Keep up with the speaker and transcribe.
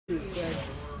Instead.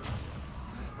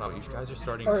 Wow, you guys are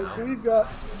starting. Alright, so we've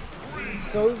got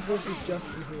Sov versus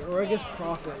Justin here, or I guess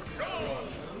Prophet.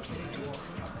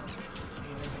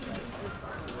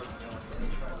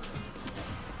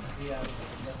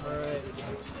 Alright,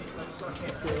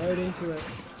 let's get right into it.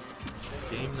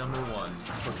 Game number 1,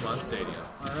 Pokemon Stadium.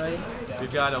 Alright.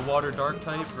 We've got a Water Dark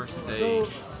type versus a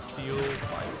Steel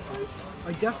Fire type.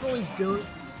 I definitely don't.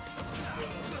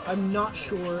 I'm not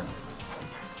sure.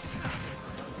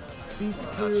 These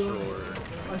two. Not sure.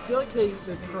 I feel like they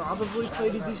probably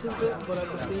played a decent bit, but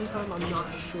at the same time, I'm not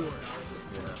sure.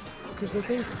 Because I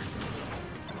think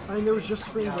there was just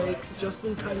spring break.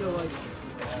 Justin kind of like,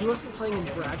 he wasn't playing in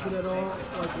bracket at all,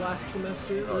 like last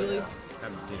semester, really. I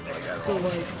haven't seen him like that. So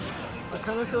like, I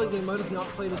kind of feel like they might have not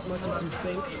played as much as you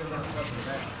think.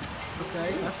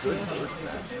 Okay, F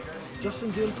smash.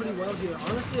 Justin doing pretty well here.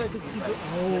 Honestly, I could see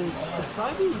the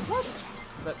side B. What?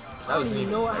 I don't even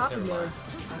know what happened there.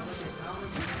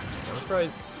 I'm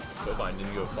surprised Sovine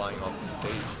didn't go flying off the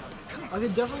stage. I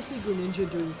could definitely see Greninja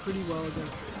doing pretty well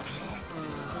against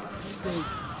Snake.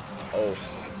 Oh,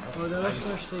 That F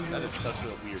smash taking. that is such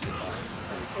a weird box.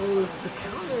 Oh, the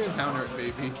counter. Counter it,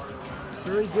 baby.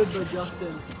 Very good by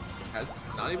Justin. Has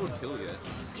not able to kill yet.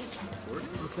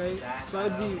 Okay,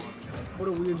 side B. What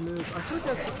a weird move. I feel like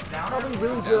that's probably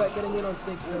really good at getting in on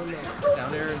Snake's zone though.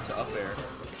 Down air into up air.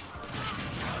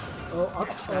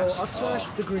 Up smash,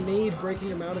 the grenade breaking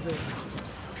him out of it.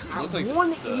 Like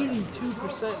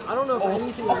 182%. I don't know if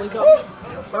anything will link up.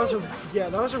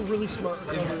 That was a really smart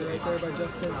recovery right there by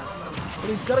Justin. But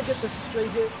he's got to get this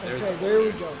straight hit. Okay, there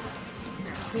we go.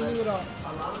 Cleaning it up.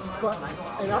 But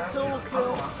an up tilt will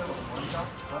kill.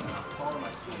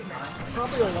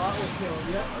 Probably a lot will kill.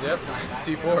 Yep.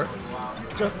 C4.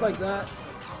 Just like that.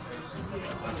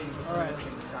 Alright.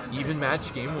 Even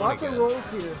match game 1 Lots again. of rolls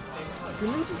here.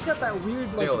 Greninja's got that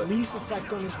weird like leaf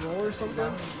effect on his roll or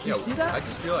something. Do you see that? I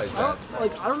just realized that.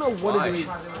 I don't know what it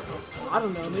is. I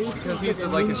don't know. Maybe it's because he's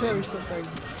like a ninja or something.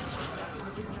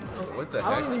 What the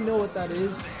heck? I don't even know what that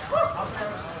is.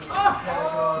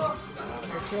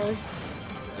 Okay.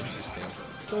 It's interesting.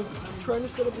 So he's trying to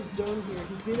set up his zone here.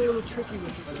 He's being a little tricky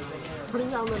with it. Putting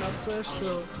down that up smash,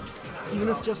 so even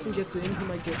if Justin gets in, he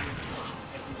might get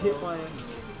hit by it.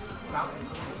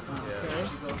 Okay.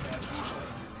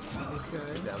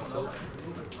 Okay.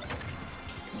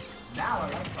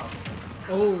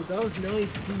 Oh, that was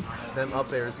nice. Them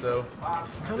up airs though.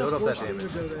 Kind Build of up that forced him to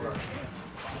damage. go there.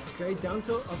 Okay, down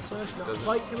tilt, up smash, not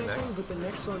quite connecting, but the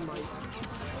next one might.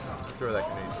 Throw that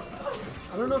grenade.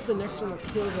 I don't know if the next one will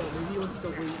kill though. Maybe he wants to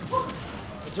wait.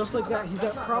 But just like that, he's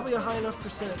at probably a high enough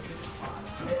percent.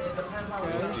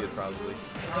 Okay. You'll see it probably.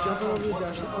 Jumping over the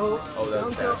dash. Oh, that down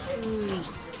was tilt. dash.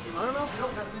 I don't know.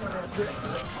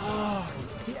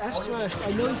 He F smashed.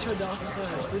 I know he tried to F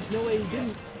smash. There's no way he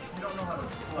didn't.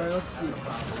 Alright, let's see.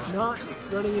 Not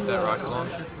running into That rock F smash.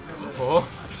 smash. Oh.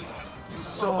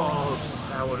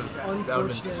 That would have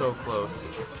been so close.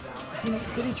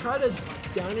 Did he try to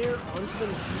down air onto the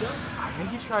Nikita? I think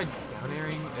he tried down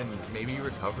airing and maybe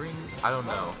recovering. I don't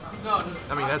know.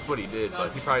 I mean, that's what he did,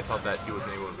 but he probably thought that he would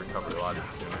be able to recover a lot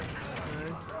sooner.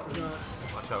 Okay.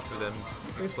 Watch out for them.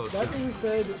 That being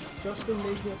said, Justin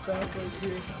making it back right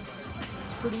here.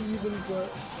 It's pretty even, but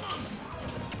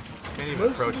Can't even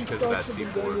most approach of these because of that stocks will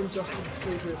be going in C4. Justin's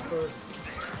favor first.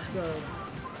 So,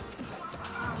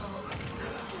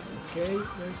 okay,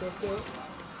 there's up there.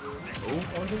 Oh,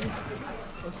 okay.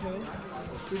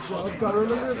 Good job. Gotta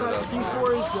remember that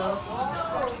C4 is though.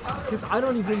 Because I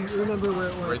don't even remember where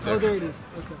it went. Right there. Oh, there it is.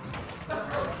 Okay.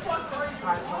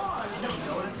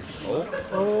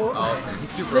 Oh,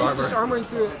 super Snake armor. just armoring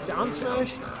through it. Down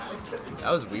smash.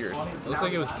 That was weird. It looked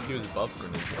like he was above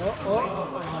Greninja.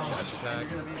 Dash attack.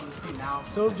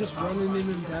 So just running in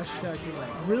and dash attacking.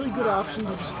 Really good option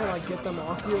to just kind of like get them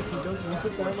off you if you don't use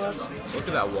it that much. Look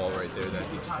at that wall right there that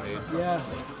he just made. Yeah.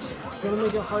 It's gonna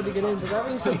make it hard to get in. But that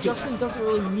being said, Justin doesn't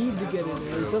really need to get in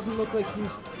there. It doesn't look like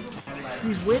he's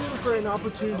waiting for an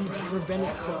opportunity to prevent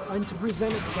itself and to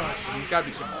present itself. He's got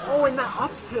to be. Oh, and that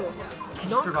up tilt.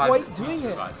 Not quite doing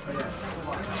it.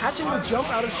 Catching the jump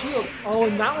out of shield. Oh,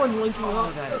 and that one linking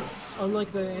up.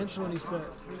 Unlike the answer one he said.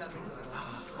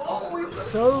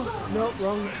 So, no,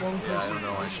 wrong person. I don't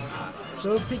know.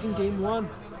 So taking game 1.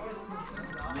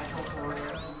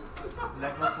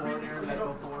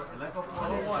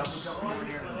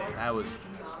 That was.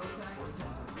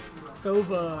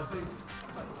 Sova.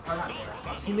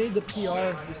 He made the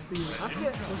PR this season. I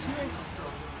forget, was he ranked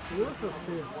 4th or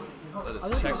 5th? Let I us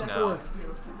think it check was now. 4th.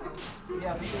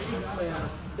 But yeah,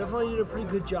 definitely did a pretty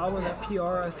good job on that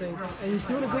PR, I think. And he's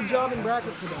doing a good job in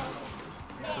bracket for that.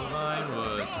 So mine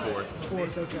was 4th.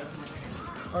 4th, okay.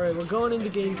 Alright, we're going into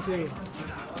game 2.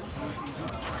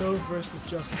 Sov versus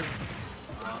Justin.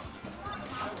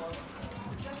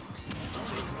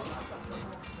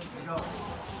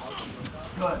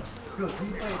 Good. Good. You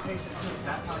play patient.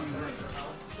 That's how you win.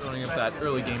 Throwing up that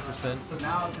early game percent.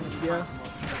 Yeah.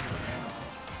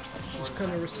 Just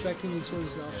kind of respecting each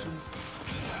other's options.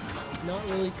 Not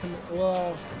really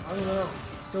well, I don't know.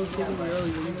 Sov taking the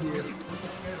early lead here.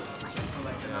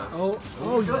 Oh,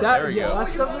 that, yeah,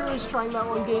 that's something he was trying that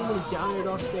one game when he down aired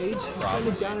off stage. He's trying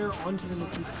to down air onto the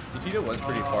Nikita. Nikita was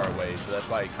pretty far away, so that's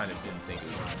why I kind of didn't think it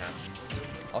was going to happen.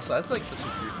 Also, that's like such a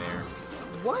weird nair.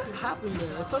 What happened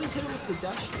there? I thought he hit him with the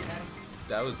dash.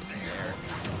 That was nair.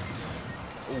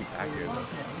 Oh, back here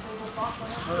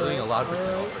though. Building a lot of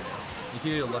percent off right now.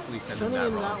 Nikita luckily sent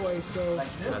him that way, so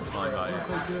that's fine by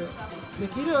it. Do it.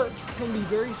 Nikita can be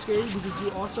very scary because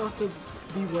you also have to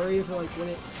be wary of like when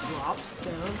it drops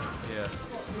down. Yeah.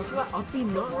 Also, that up B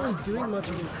not really doing much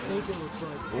against Snake, it looks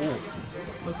like. Ooh.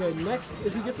 Okay, next,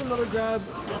 if he gets another grab,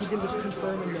 he can just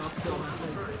confirm and knock kill him, I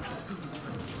think.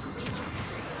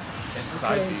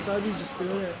 Okay, inside B just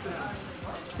doing it.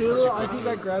 Still, I think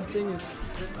that grab thing is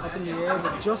up in the air,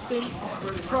 but Justin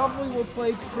probably will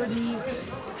play pretty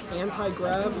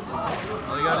anti-grab.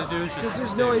 All you gotta do is just because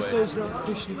there's no way Sov's not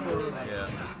fishing for it. Yeah.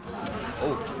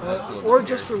 Oh, or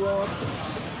just a raw up.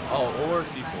 Oh, or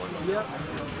C4. Yep.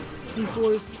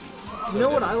 C4s. You know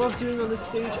what I love doing on this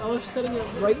stage? I love setting it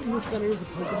right in the center of the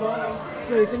Pokeball,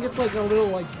 so they think it's like a little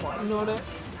like button on it.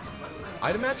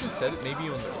 I'd imagine set it maybe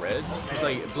on the red. It's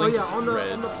like it blinks on the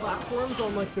red. On the platforms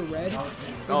on like the red.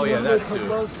 Oh yeah, that too.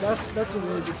 That's a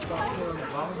really good spot for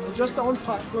them. Just on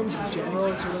platforms in general,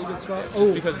 it's a really good spot.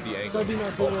 Just because of the angle.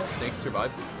 So Snake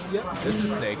survives it. Yep. This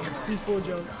is Snake. C4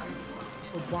 jump.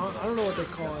 Or bomb. I don't know what they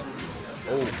call it.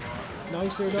 Oh.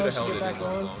 Nice air dodge to get back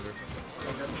on. Longer.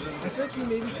 I feel like he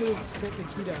maybe could have sent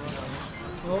Nikita out.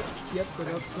 Oh, yep, but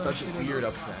that's such a weird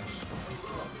up smash.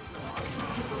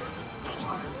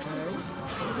 Okay.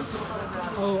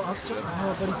 Oh,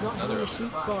 but he's not in the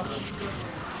sweet spot.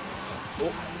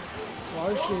 Oh.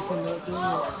 Water shaking, not doing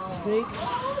it. Snake.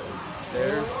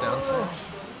 There's down smash.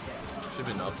 Should have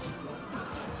been up.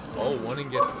 Oh, one and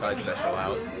get the side special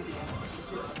out.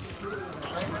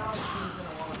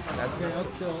 That's okay,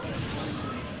 up tilt.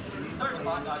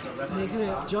 Making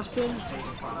it Justin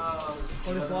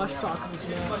on his last stock of this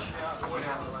match.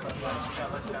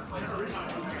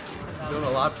 Doing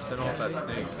a lot of percent off that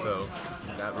Snake, so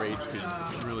that rage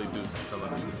could really boost some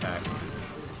of his attacks.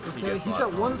 Okay, he's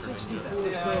at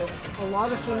 164, so a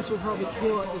lot of things will probably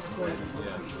kill at this point.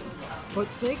 Yeah. But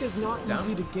Snake is not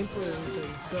easy to gimp or anything,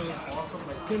 so it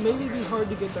can maybe be hard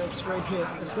to get that straight hit,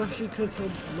 especially because he'll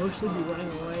mostly be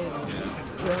running away and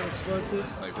throwing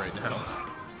explosives. Like right now.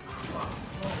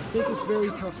 Snake is very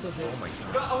tough to hit. Oh my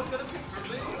god.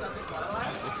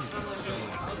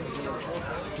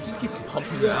 He just keeps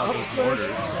pumping out those orders.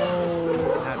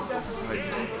 Oh. That's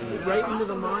like, right into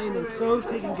the mine, and Sov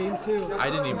taking game 2. I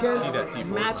didn't even see that C4.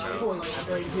 Match point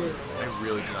right here. I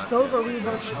really did not. Sov, are we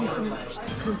about to see some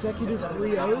consecutive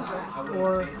 3-0s,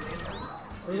 or are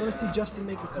we going to see Justin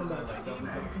make a comeback?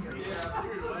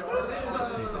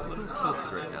 Justin's a little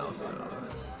tilted right now, so.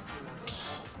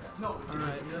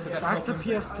 Alright, back to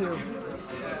PS2.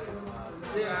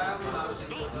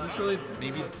 Is this really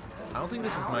maybe? I don't think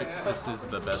this is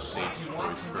the best stage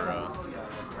choice for.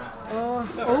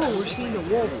 Oh, we're seeing the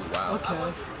wolf. Wow.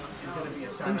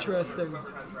 Okay. Interesting.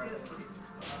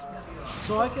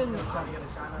 So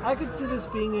I could see this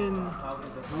being in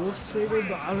Wolf's favor,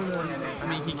 but I don't know. I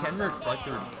mean, he can reflect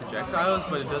the projectiles,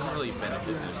 but it doesn't really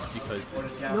benefit him because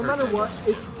no matter what,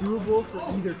 it's doable for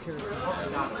either character.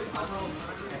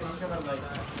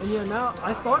 And yeah, now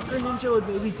I thought Greninja would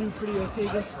maybe do pretty okay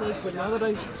against Snake, but now that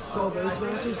I saw those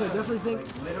matches, I definitely think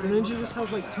Greninja just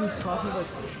has like too tough of a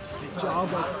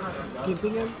job like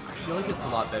gimping him. I feel like it's a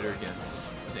lot better against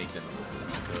Snake than Wolf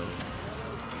is,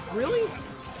 though. Really?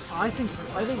 I think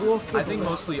Wolf does. I think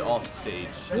mostly off stage.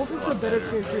 Wolf is the better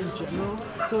character in general,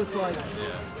 so it's like.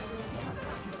 Yeah.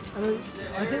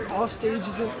 I think off stage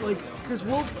isn't like because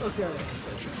Wolf. Okay,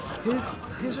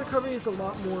 his recovery is a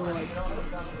lot more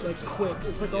like quick.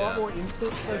 It's like a lot more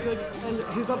instant. So I feel like, and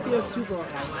his up B has super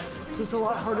armor, so it's a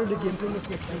lot harder to gimp him with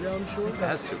Nikita, I'm sure. It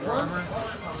has super armor.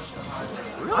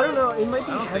 I don't know. It might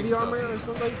be heavy armor or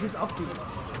something. His up B.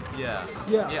 Yeah.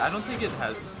 Yeah. Yeah, I don't think it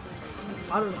has.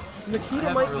 I don't know.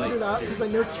 Nikita might beat it out because I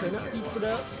know Turnip beats it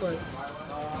out, but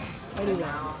anyway.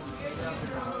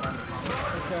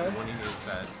 Okay. When he needs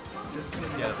that.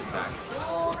 Yeah, attack.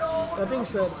 That being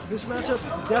said, this matchup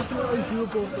definitely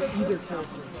doable for either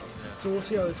character. So we'll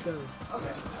see how this goes.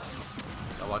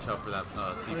 A watch out for that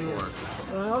C4.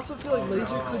 And I also feel like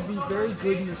Laser could be very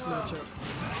good in this matchup.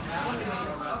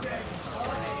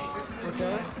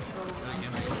 Okay.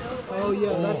 Oh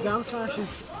yeah, that down smash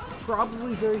is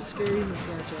probably very scary in this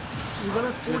matchup. You're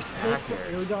gonna force Snake to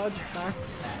air dodge back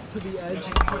to the edge,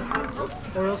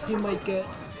 or else he might get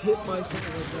hit by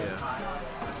something like that.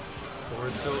 Yeah. Or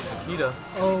still Nikita.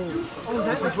 Oh,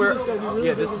 that's This is where,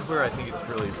 really this is where I think it's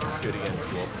really good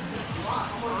against Wolf.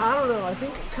 I don't know. I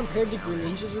think compared to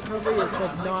Greninja's recovery, it's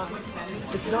like not.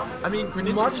 It's not. I mean,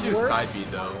 Greninja much can do worse. side beat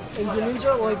though. And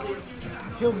Greninja, like,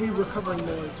 he'll be recovering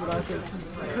more, is what I think.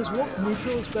 Because Wolf's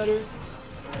neutral is better.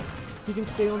 He can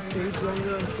stay on stage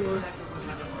longer, I'm sure.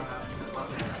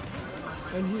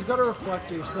 And he's got a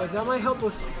reflector, so like that might help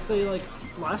with, say, like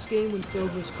last game when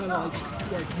Sov was kind of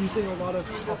like using a lot of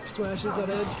up smashes at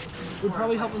edge. Would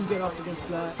probably help him get up against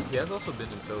that. He has also been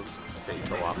in Sov's face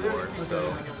a lot more,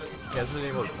 so he hasn't been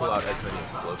able to pull out as many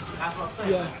explosives.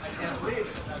 Yeah.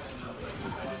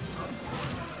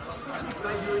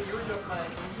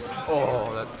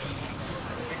 Oh, that's.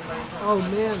 Oh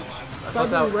man,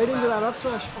 Sovine right into that up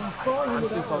smash. Oh, falling I into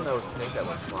honestly that thought one. that was Snake that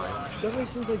went flying. Definitely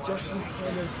seems like Justin's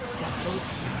kind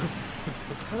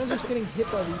of just getting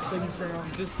hit by these things now.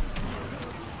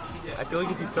 I feel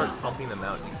like if he starts pumping them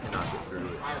out, he cannot get through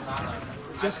it.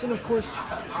 Justin, of course,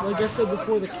 like I said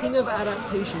before, the king of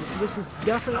adaptations. So this is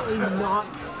definitely not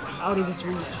out of his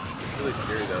reach. It's really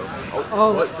scary though.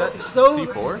 Oh, what's that? So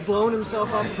C4? blowing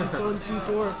himself up with his own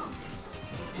C4.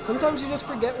 Sometimes you just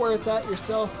forget where it's at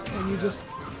yourself, and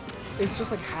it's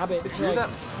just like habit. It's weird that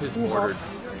his mortar.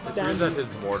 It's down weird that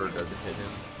his mortar doesn't hit him,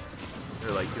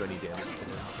 or like do any damage to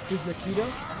him. His Nikita?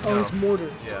 Oh, No. his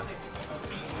mortar. Yeah.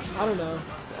 I don't know.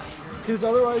 Because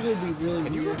otherwise it would be really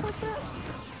Can you weird. work like that?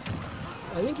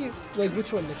 I think you, like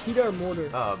which one, Nikita or mortar?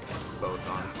 Both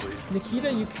honestly.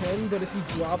 Nikita you can, but if he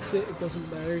drops it, it doesn't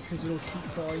matter because it'll keep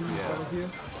falling in front of you.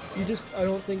 You just, I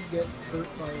don't think, get hurt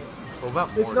by it. What about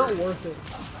mortar? It's not worth it.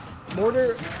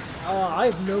 Mortar, I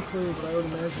have no clue, but I would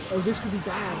imagine. Oh, this could be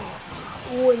bad.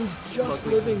 Oh, and he's just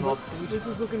living. This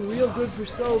is looking real good for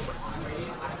Sov.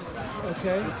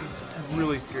 Okay. This is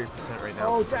really scary percent right now.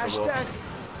 Oh, for the dash Wolf. attack.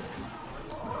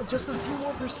 Just a few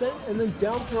more percent, and then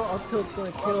down throw up tilt's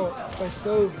gonna kill by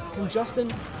Sov. Can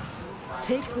Justin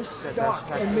take this stock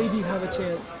and maybe have a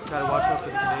chance? Gotta watch out for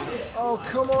the grenade. Oh,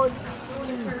 come on.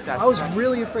 I was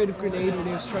really afraid of Grenade when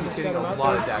he was trying to scout him A out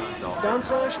lot of there. dashes off. Down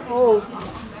smash. Oh,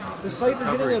 the Cypher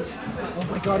getting a. Oh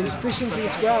my god, he's fishing for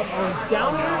this grab. Oh,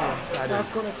 down air.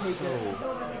 That's going to take it.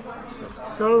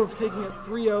 Sov taking it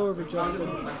 3-0 over Justin.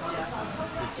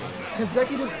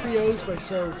 Consecutive 3-0s by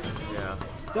Sov. Yeah.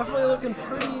 Definitely looking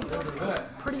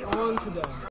pretty on today.